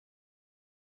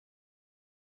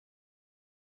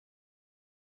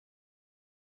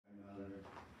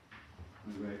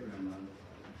my great-grandmother.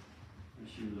 And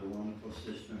she was a wonderful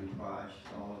sister in Christ,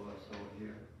 all of us over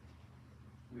here.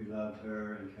 We loved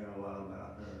her and cared a lot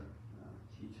about her.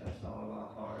 She touched all of our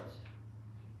hearts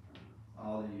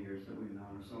all the years that we've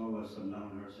known her. Some of us have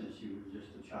known her since she was just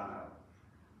a child.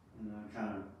 And I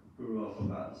kind of grew up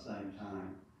about the same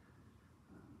time.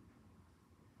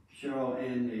 Sheryl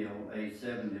Neal, age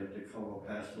 70 of Toccoa,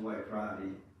 passed away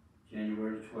Friday,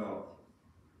 January 12th,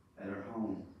 at her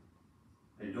home.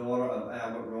 A daughter of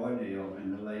Albert Roy Neal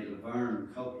and the late Laverne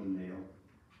Copeland Neal,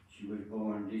 she was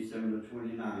born December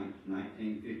 29,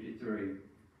 1953,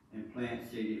 in Plant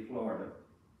City, Florida.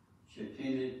 She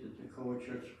attended the Toccoa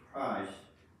Church of Christ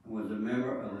and was a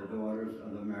member of the Daughters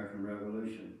of the American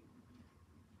Revolution.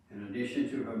 In addition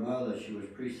to her mother, she was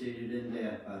preceded in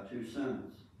death by two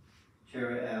sons,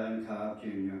 Cherry Allen Cobb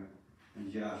Jr.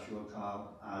 and Joshua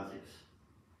Cobb Isaacs.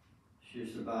 She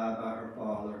is survived by her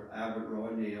father, Albert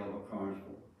Roy Neal of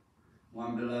Carnesville,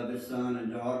 one beloved son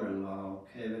and daughter-in-law,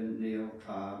 Kevin Neal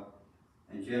Cobb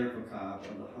and Jennifer Cobb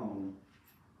of the home,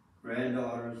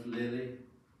 granddaughters Lily,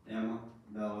 Emma,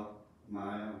 Bella,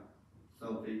 Maya,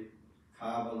 Sophie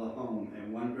Cobb of the home,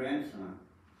 and one grandson,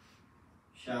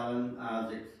 Shalon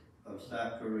Isaacs of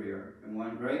South Korea, and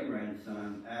one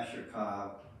great-grandson, Asher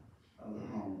Cobb of the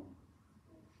home.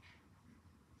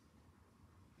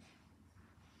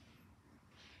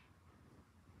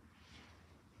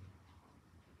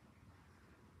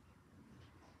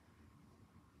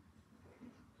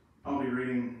 I'll be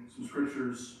reading some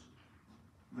scriptures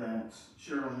that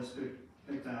Sheryl has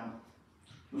picked out.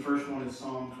 The first one is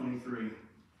Psalm 23.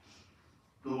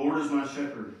 The Lord is my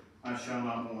shepherd, I shall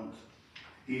not want.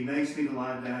 He makes me to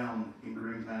lie down in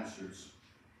green pastures.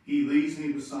 He leads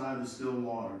me beside the still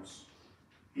waters.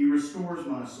 He restores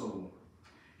my soul.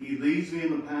 He leads me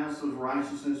in the paths of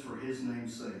righteousness for his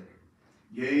name's sake.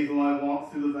 Yea, though I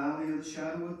walk through the valley of the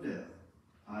shadow of death,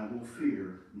 I will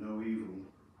fear no evil.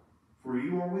 For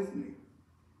you are with me.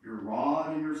 Your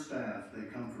rod and your staff, they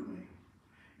comfort me.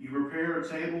 You prepare a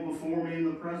table before me in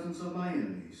the presence of my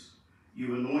enemies.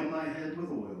 You anoint my head with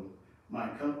oil. My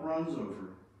cup runs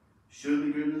over.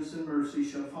 Surely goodness and mercy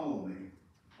shall follow me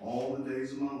all the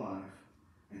days of my life,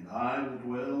 and I will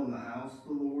dwell in the house of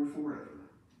the Lord forever.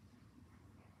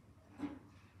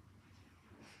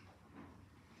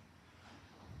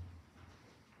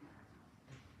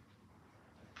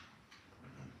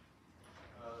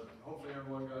 Hopefully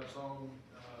everyone got song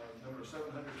number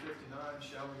 759,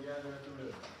 Shall We Gather at the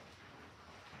River.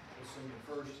 We'll sing the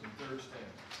first and third stanza.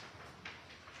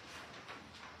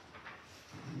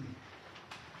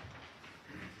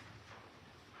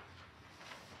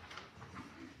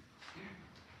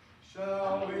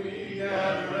 Shall we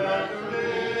gather at the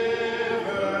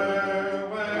river,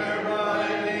 where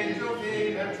bright angel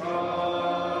feet have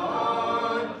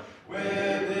trod,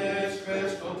 with its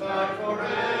crystal tide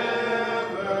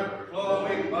forever,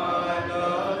 flowing by the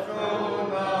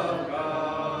throne of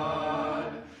God?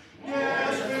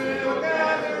 Yes, we'll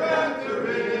gather at the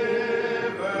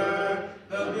river,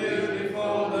 the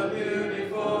beautiful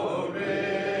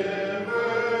river,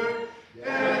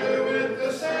 gather with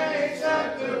the saints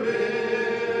at the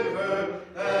river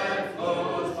that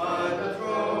flows by the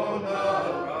throne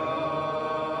of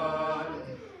God.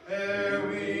 Ere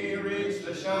we reach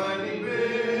the shining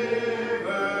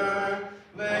river,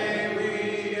 lay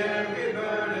we every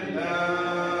burden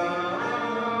down.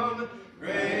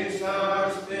 Grace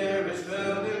our spirits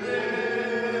will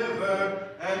deliver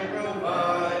and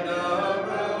provide a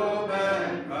robe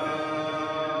and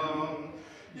crown.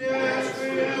 Yes,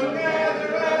 we'll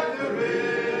gather at the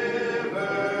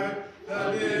river, the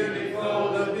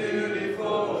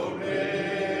beautiful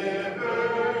river,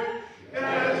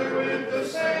 gather with the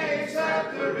saints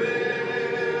at the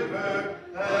river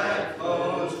that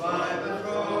flows by the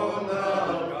throne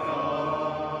of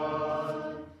God.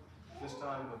 This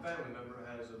time a family member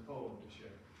has a poem to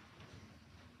share.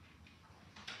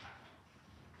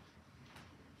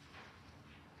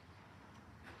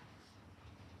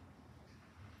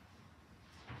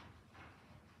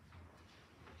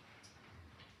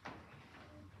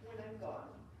 When I'm gone.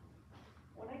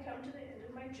 When I come to the end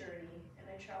of my journey and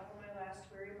I travel my last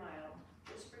weary mile,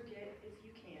 just forget, if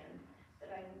you can,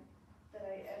 that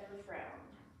I ever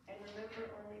frowned, and remember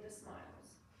only the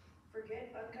smiles.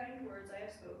 Forget unkind words I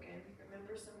have spoken,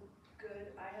 remember some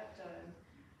good I have done.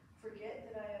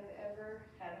 Forget that I have ever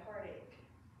had heartache,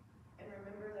 and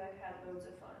remember that I've had loads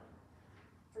of fun.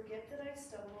 Forget that I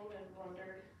stumbled and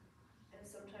blundered, and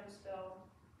sometimes fell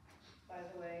by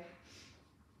the way.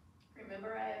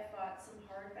 Remember I have fought some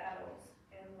hard battles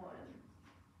and won.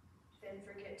 Then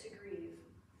forget to grieve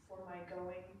for my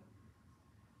going.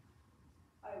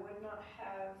 I would not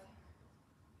have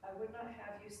would not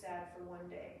have you sad for one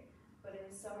day, but in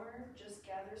summer just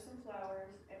gather some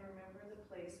flowers and remember the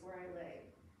place where I lay,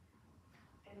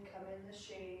 and come in the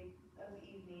shade of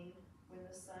evening when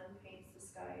the sun paints the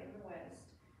sky in the west,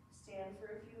 stand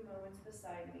for a few moments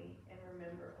beside me and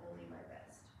remember only my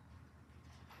best.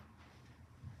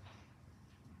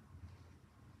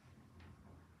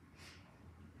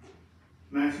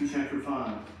 Matthew chapter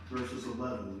 5, verses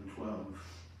 11 and 12.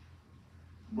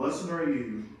 Blessed are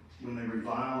you when they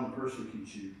revile and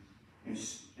persecute you,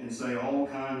 and say all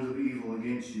kinds of evil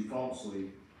against you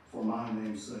falsely for my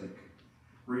name's sake.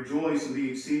 Rejoice and be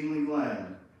exceedingly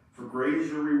glad, for great is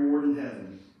your reward in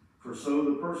heaven, for so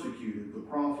the persecuted the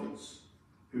prophets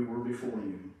who were before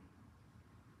you.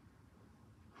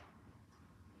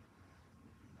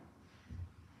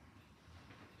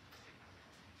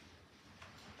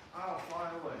 I'll fly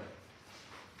away.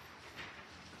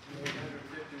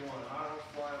 851, I'll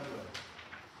fly away.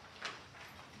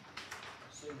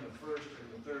 Sing the first and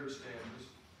the third stanzas,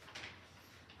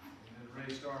 and then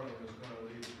Ray Starling is going to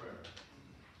lead the prayer.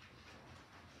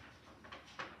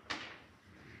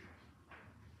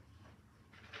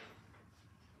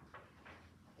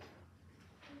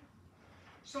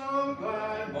 Some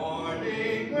glad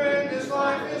morning when this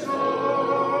life is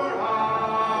o'er,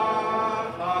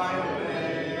 I'll fly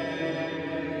away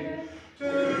to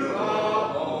a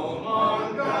home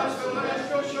on God's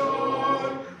celestial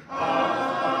shore.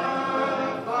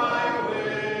 I'll fly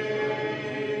away.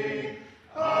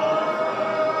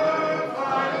 I'll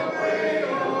fly away,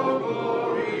 oh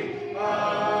glory.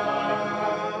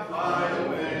 I'll fly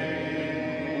away.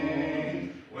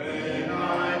 When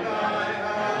I die,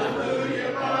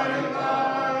 hallelujah, by and by,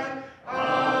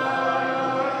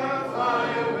 I'll fly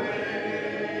away.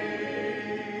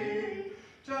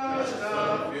 Just a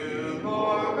few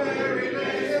more weary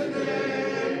days and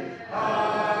then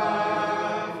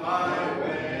I'll fly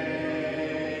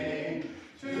away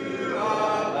to a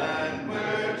land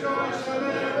where joy shall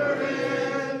never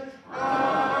end.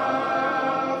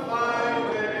 I'll fly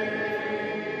away.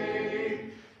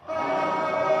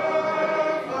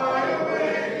 I'll fly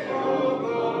away, oh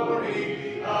glory.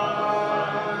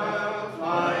 I'll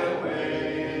fly away.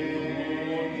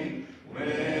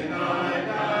 When I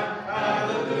die,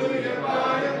 hallelujah,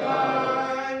 by and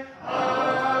by,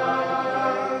 I'll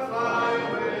fly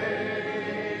away.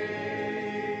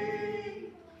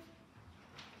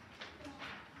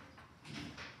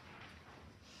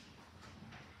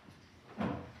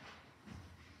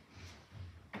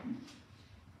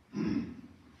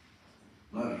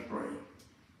 Let us pray.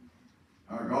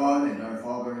 Our God and our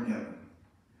Father in heaven,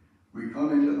 we come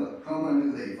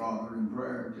unto thee, Father, in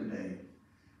prayer today,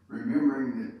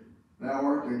 remembering that thou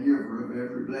art the giver of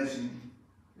every blessing,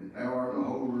 that thou art the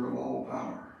holder of all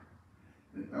power,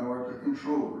 that thou art the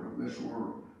controller of this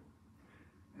world,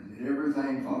 and that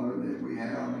everything, Father, that we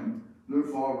have and look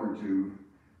forward to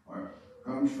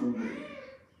comes from thee.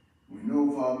 We know,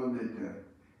 Father, that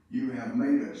you have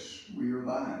made us. We are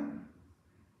thine.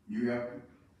 You have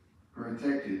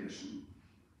protected us, and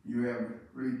you have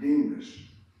redeemed us,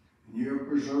 and you have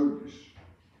preserved us,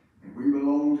 and we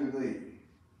belong to thee.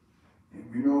 And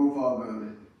we know, Father,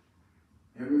 that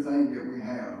everything that we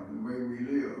have, the way we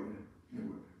live,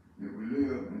 that we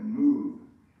live and move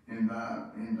in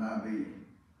thy being.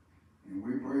 And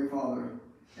we pray, Father,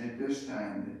 at this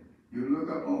time that you look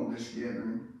upon this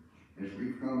gathering as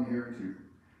we've come here to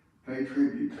pay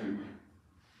tribute to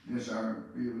this our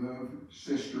beloved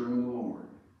sister in the Lord.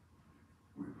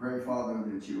 We pray, Father,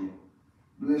 that you'll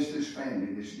bless this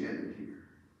family that's gathered here.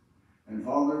 And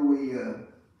Father,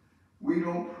 we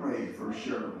don't pray for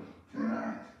Sheryl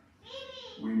tonight.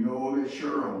 We know that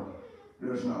Sheryl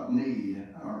does not need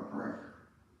our prayer.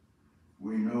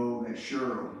 We know that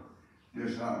Sheryl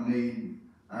does not need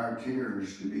our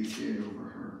tears to be shed over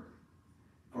her.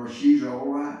 For she's all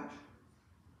right.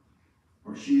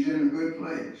 For she's in a good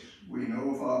place. We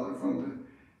know, Father, from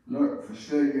the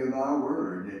study of thy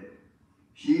word that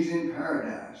she's in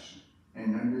paradise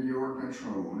and under your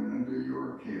control and under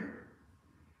your care.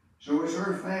 So it's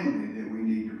her family that we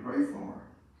need to pray for.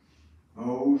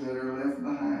 Those that are left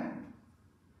behind.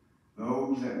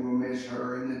 Those that will miss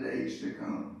her in the days to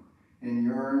come and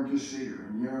yearn to see her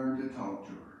and yearn to talk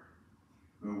to her.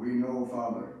 But we know,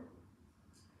 Father,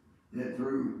 that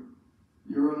through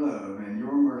your love and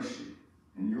your mercy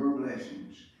and your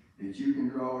blessings, that you can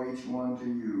draw each one to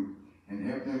you and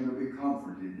help them to be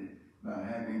comforted by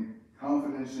having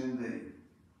confidence in thee.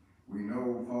 We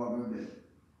know, Father, that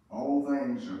all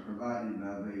things are provided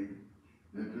by thee,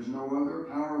 that there's no other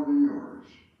power than yours,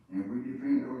 and we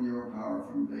depend on your power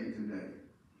from day to day.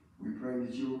 We pray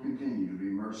that you will continue to be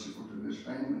merciful to this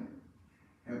family.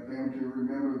 Help them to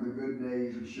remember the good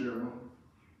days of Sheryl.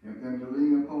 Help them to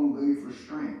lean upon thee for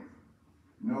strength,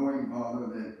 knowing, Father,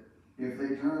 that if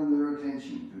they turn their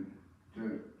attention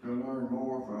to learn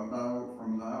more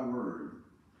from thy word,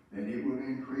 that it would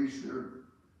increase their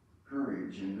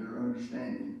courage and their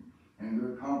understanding and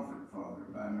their comfort, Father,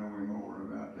 by knowing more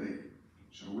about thee.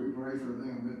 So we pray for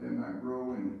them that they might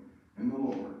grow in the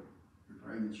Lord. We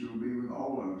pray that you'll be with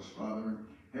all of us, Father.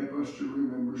 Help us to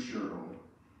remember Sheryl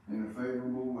in a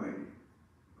favorable way.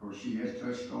 Of course, she has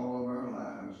touched all of our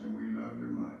lives, and we love her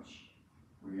much.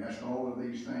 We ask all of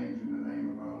these things in the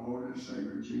name of our Lord and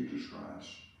Savior, Jesus Christ.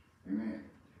 Amen.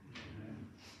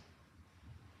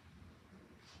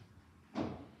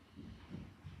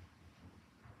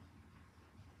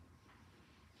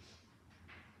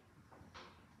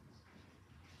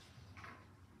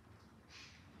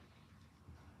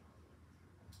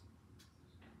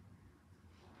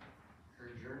 Her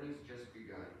journey's just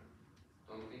begun.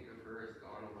 Don't think of her as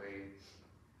gone away.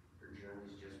 Her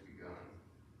journey's just begun.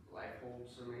 Life holds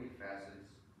so many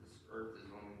facets. This earth is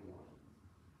only one.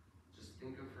 Just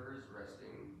think of her as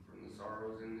resting from the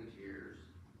sorrows and the tears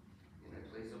in a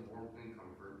place of warmth and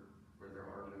comfort where there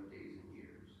are no days and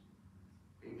years.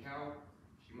 Think how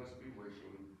she must be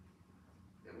wishing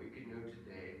that we could know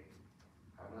today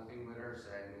how nothing but our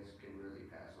sadness can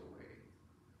really pass away.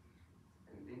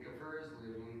 And think of her as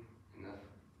living in the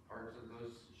hearts of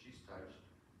those she's touched,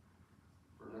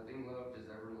 for nothing loved is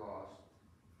ever lost,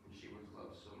 and she was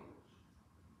loved so much.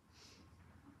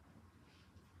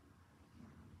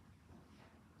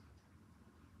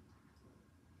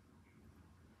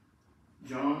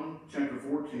 John chapter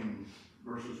 14,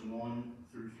 verses 1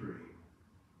 through 3.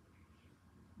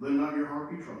 Let not your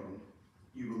heart be troubled.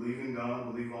 You believe in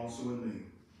God, believe also in me.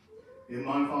 In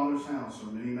my Father's house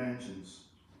are many mansions.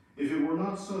 If it were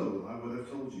not so, I would have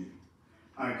told you.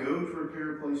 I go to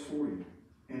prepare a place for you.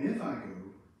 And if I go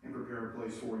and prepare a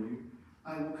place for you,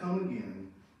 I will come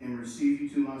again and receive you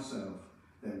to myself,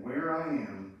 that where I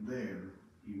am, there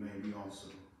you may be also.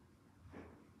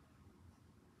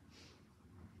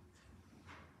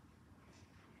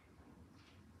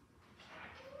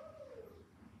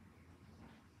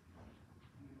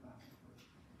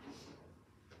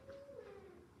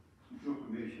 With your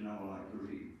permission, I would like to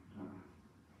read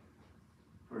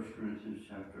 1 Corinthians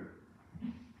chapter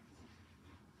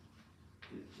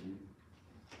 15.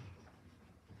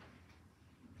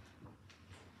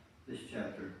 This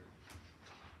chapter,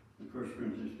 in 1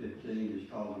 Corinthians 15, is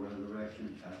called the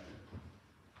Resurrection chapter.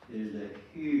 It is a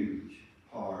huge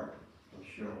part of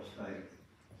Sheryl's faith.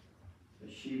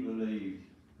 That she believed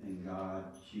in God,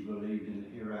 she believed in the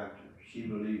hereafter, she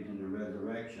believed in the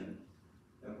resurrection,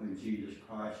 that when Jesus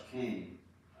Christ came,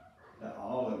 that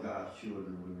all of God's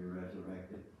children would be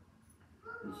resurrected.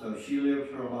 And so she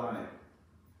lived her life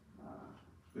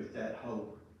with that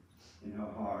hope in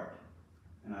her heart.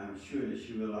 And I'm sure that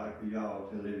she would like for y'all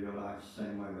to live your life the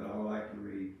same way, but I would like to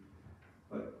read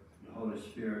what the Holy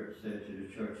Spirit said to the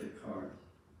church at Corinth.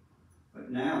 But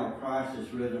now Christ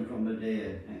is risen from the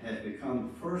dead and has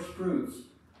become the first fruits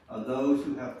of those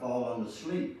who have fallen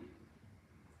asleep.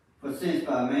 For since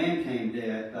by man came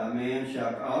death, by man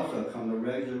shall also come the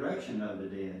resurrection of the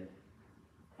dead.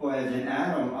 For as in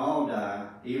Adam all die,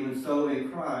 even so in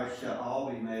Christ shall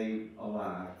all be made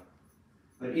alive.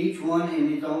 But each one in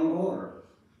his own order.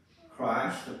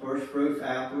 Christ, the first fruits,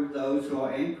 afterward those who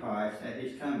are in Christ at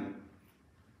his coming.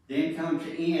 Then comes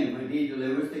the end when he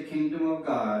delivers the kingdom of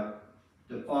God,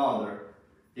 the Father.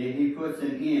 Then he puts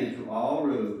an end to all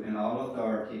rule and all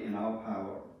authority and all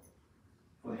power.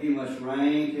 For he must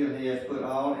reign till he has put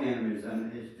all enemies under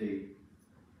his feet.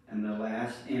 And the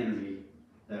last enemy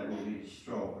that will be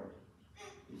destroyed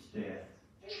is death.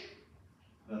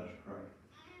 Let us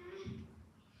pray.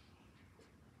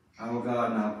 Our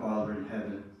God and our Father in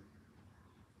heaven,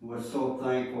 we're so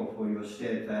thankful for your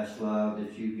steadfast love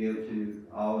that you give to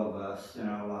all of us in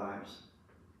our lives.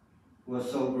 We're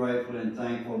so grateful and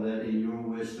thankful that in your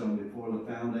wisdom before the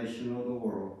foundation of the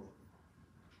world,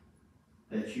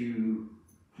 that you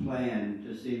planned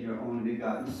to send your only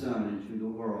begotten Son into the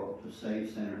world to save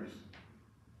sinners.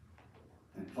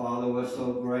 And Father, we're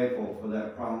so grateful for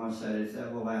that promise that it's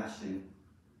everlasting,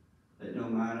 that no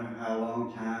matter how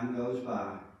long time goes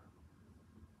by,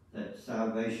 that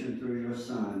salvation through your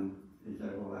Son is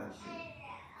everlasting.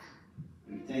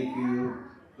 We thank you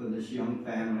for this young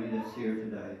family that's here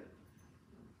today,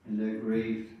 in their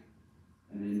grief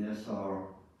and in their sorrow.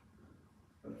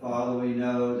 But Father, we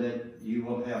know that you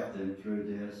will help them through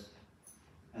this,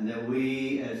 and that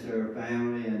we as their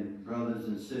family and brothers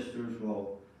and sisters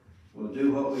will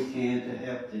do what we can to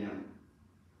help them.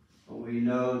 But we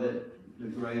know that the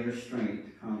greater strength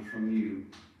comes from you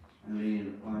and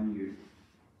lean upon you.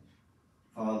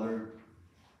 Father,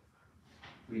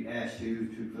 we ask you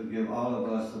to forgive all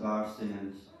of us of our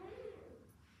sins.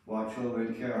 Watch over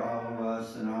and care all of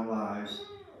us in our lives.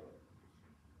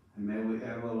 And may we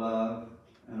ever love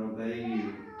and obey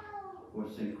you. For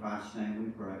it's in Christ's name we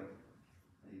pray.